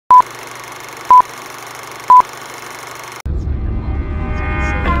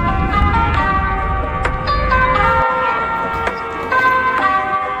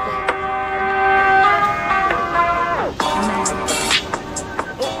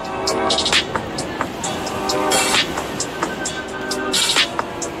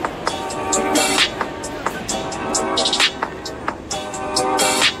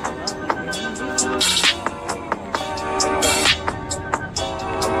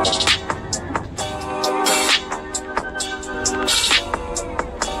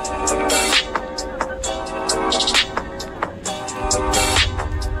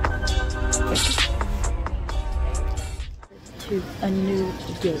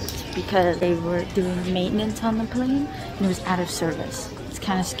closed because they were doing maintenance on the plane and it was out of service. It's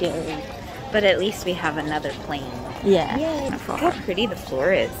kind of scary. But at least we have another plane. Yeah. Yay. Look how pretty the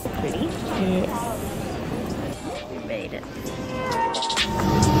floor is. Pretty? Yes. We made it.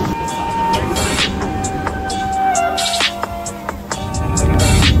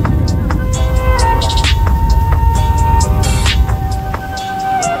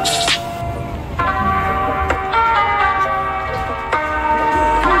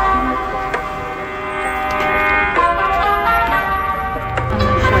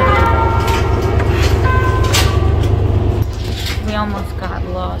 We almost got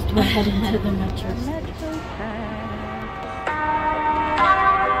lost. We're heading to the metro.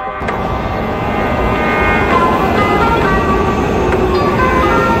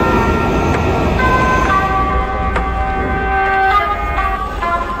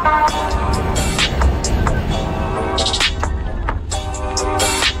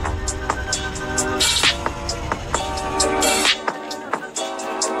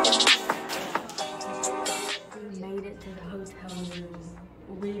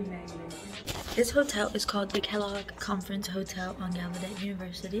 This hotel is called the Gallaudet Conference Hotel on Gallaudet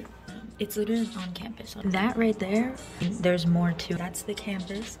University. It's literally on campus. That right there, there's more too. That's the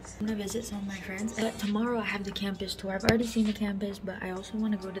campus. I'm gonna visit some of my friends. But tomorrow I have the campus tour. I've already seen the campus, but I also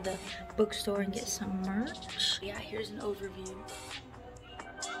want to go to the bookstore and get some merch. Yeah, here's an overview.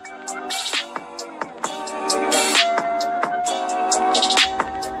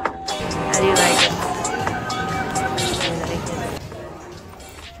 How do you like it?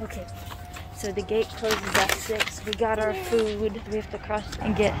 Okay. So the gate closes at 6. We got our food. We have to cross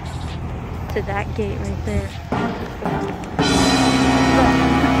and get to that gate right there.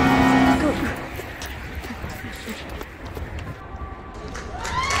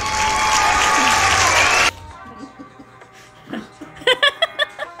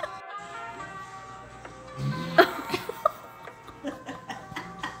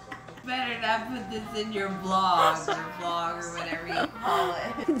 Better not put this in your vlog or whatever you call it.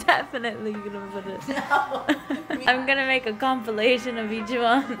 Definitely gonna put it. No. I'm gonna make a compilation of each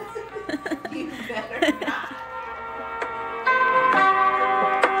one. You better not.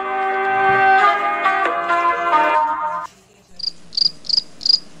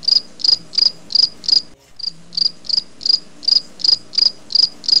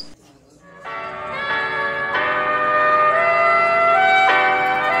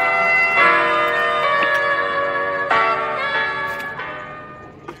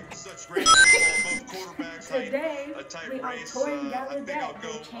 Today, we are touring Gallaudet.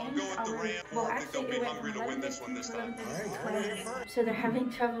 They changed our, well actually it went from 11:15 to 11:12. So they're having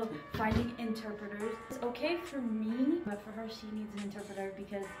trouble finding interpreters. It's okay for me, but for her she needs an interpreter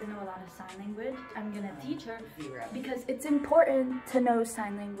because they know a lot of sign language. I'm gonna teach her because it's important to know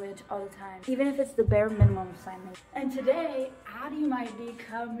sign language all the time, even if it's the bare minimum of sign language. And today, Addie might be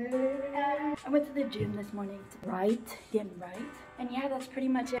coming. I went to the gym this morning. Getting right. And yeah, that's pretty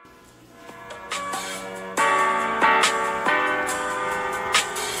much it.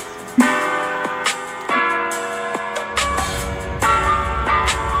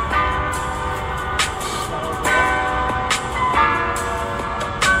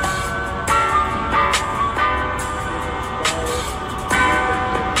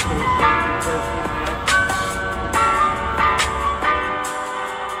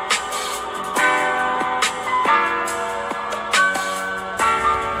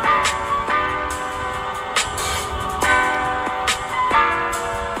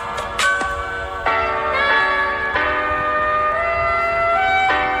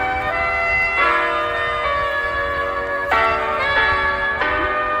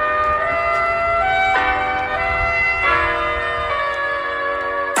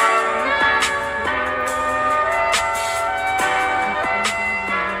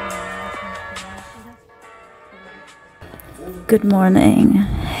 Good morning.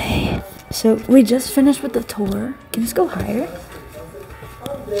 Hey. So we just finished with the tour. Can this go higher?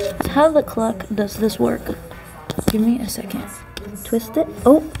 How the cluck does this work? Give me a second. Twist it.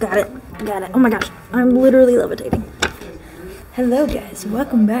 Oh, got it. Got it. Oh my gosh. I'm literally levitating. Hello guys.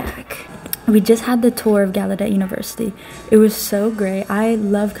 Welcome back. We just had the tour of Gallaudet University. It was so great. I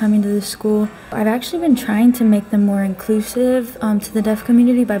love coming to this school. I've actually been trying to make them more inclusive to the deaf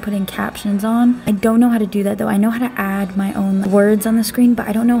community by putting captions on. I don't know how to do that though. I know how to add my own words on the screen, but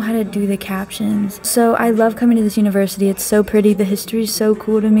I don't know how to do the captions. So I love coming to this university. It's so pretty. The history is so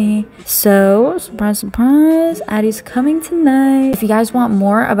cool to me. So, surprise, surprise, Addie's coming tonight. If you guys want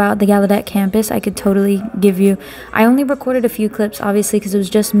more about the Gallaudet campus, I could totally give you. I only recorded a few clips, obviously, because it was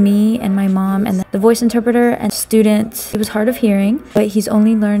just me and my mom mom and the voice interpreter and student. He was hard of hearing, but he's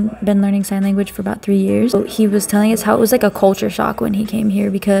only been learning sign language for about 3 years. So he was telling us how it was like a culture shock when he came here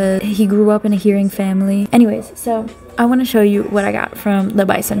because he grew up in a hearing family. Anyways, so I want to show you what I got from the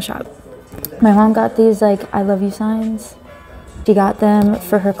bison shop. My mom got these like I love you signs. She got them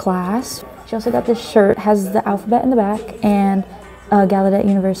for her class. She also got this shirt, has the alphabet in the back, and Gallaudet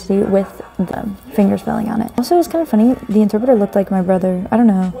University with the finger spelling on it. Also, it's kind of funny, the interpreter looked like my brother. I don't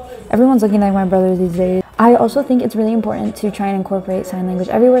know. Everyone's looking like my brother these days. I also think it's really important to try and incorporate sign language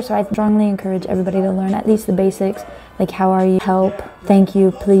everywhere, so I strongly encourage everybody to learn at least the basics, like how are you, help, thank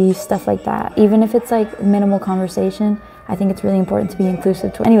you, please, stuff like that. Even if it's like minimal conversation, I think it's really important to be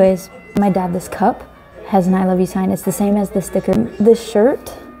inclusive. Anyways, my dad, this cup has an I love you sign. It's the same as the sticker. This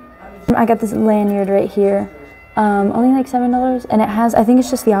shirt, I got this lanyard right here. Only like $7, and it has, I think it's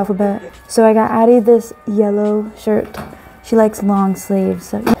just the alphabet. So I got Addie this yellow shirt. She likes long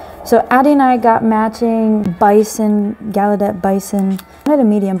sleeves. So Addie and I got matching bison, Gallaudet bison. I had a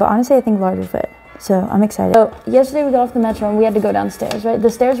medium, but honestly I think large will fit. So I'm excited. So yesterday we got off the metro and we had to go downstairs, right? The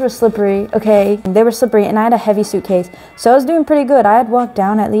stairs were slippery, okay? They were slippery and I had a heavy suitcase. So I was doing pretty good. I had walked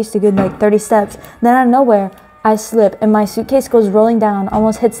down at least a good like 30 steps. Then out of nowhere, I slip and my suitcase goes rolling down,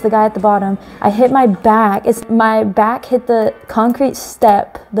 almost hits the guy at the bottom. I hit my back. My back hit the concrete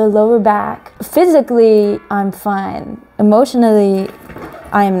step, the lower back. Physically, I'm fine. Emotionally,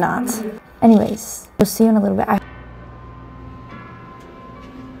 I am not. Anyways, we'll see you in a little bit. Got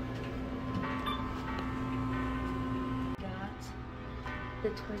the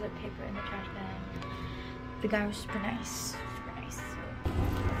toilet paper in the trash bag. The guy was super nice. Super nice.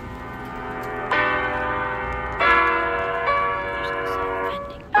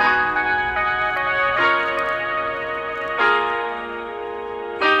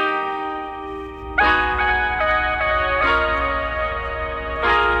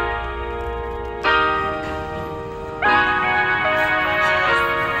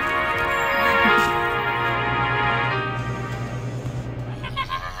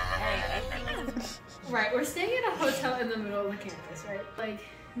 Right, we're staying at a hotel in the middle of the campus, right? Like,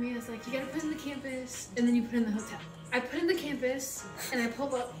 Mia's like, you gotta put in the campus, and then you put in the hotel. I put in the campus, and I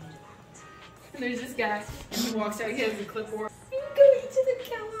pull up, and there's this guy, and he walks out, he has a clipboard. You going to the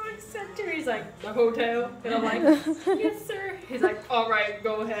Gallaudet Center? He's like, the hotel? And I'm like, yes, sir. He's like, all right,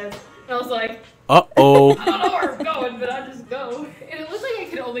 go ahead. And I was like, uh-oh. I don't know where I'm going, but I just go. And it looked like I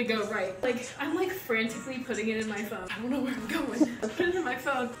could only go right. Like, I'm like frantically putting it in my phone. I don't know where I'm going. I put it in my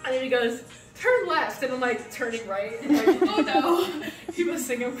phone, and then he goes, turn left, and I'm like, turning right. And I'm like, oh no, he must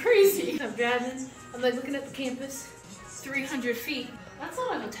think I'm crazy. I'm driving, I'm like looking at the campus, 300 feet. That's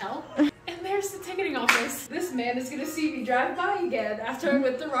not a hotel. And there's the ticketing office. This man is gonna see me drive by again after I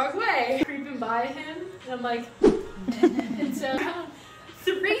went the wrong way. Creeping by him, and I'm like, and so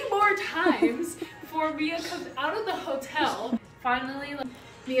 3 more times before Mia comes out of the hotel. Finally, like,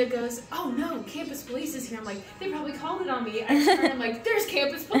 Mia goes, oh no, campus police is here. I'm like, they probably called it on me. I turn, I'm like, there's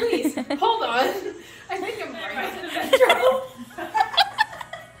campus police. Hold on. I think I'm right by the metro.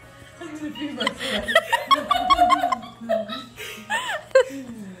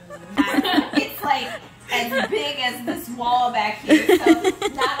 It's like as big as this wall back here. So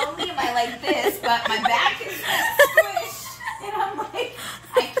not only am I like this, but my back is squished. And I'm like,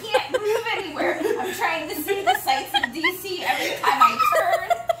 I can't move anywhere. I'm trying to see the sights of DC every time I turn.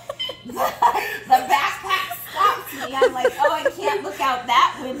 The backpack stops me. I'm like, oh, I can't look out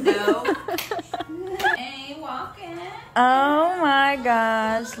that window. Hey, walking. Oh my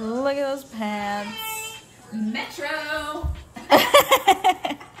gosh, look at those pants. Metro.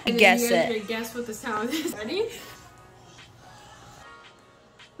 Guess you guys it. guess what the sound is. Ready?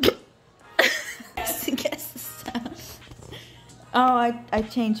 Guess the sound. Oh, I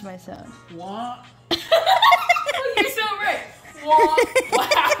changed my sound. What? Oh, you're so right. Wow.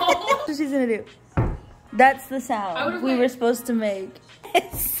 That's what she's gonna do. That's the sound we were supposed to make.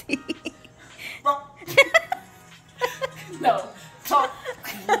 See? No. Talk.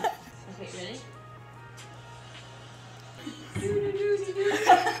 Okay, ready?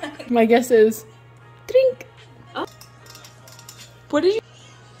 My guess is drink. Oh. What did you?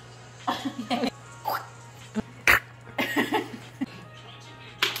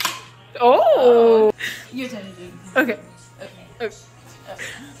 Oh. Your turn to drink. Okay. Okay.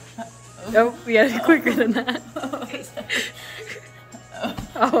 Nope, we gotta be quicker than that.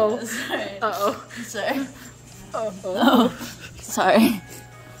 Oh. Sorry. Uh-oh. Sorry. Oh. Sorry.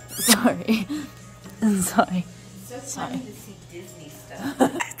 Sorry. Sorry. So funny to see Disney stuff.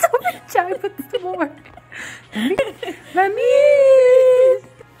 Try put some more. Mami!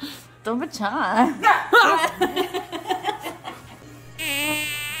 Don't be shy.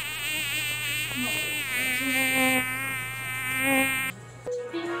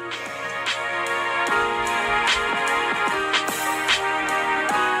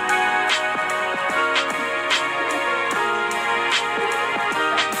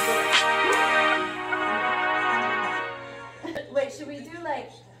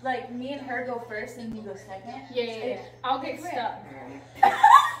 like me and her go first and you go second? Yeah. I'll get stuck.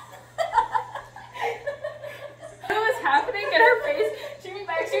 What was happening in her face? She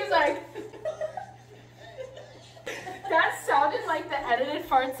was like, that sounded like the edited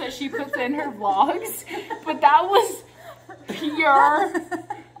farts that she puts in her vlogs, but that was pure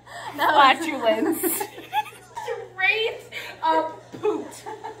flatulence. Straight up poot.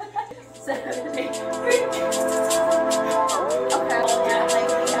 7, 8.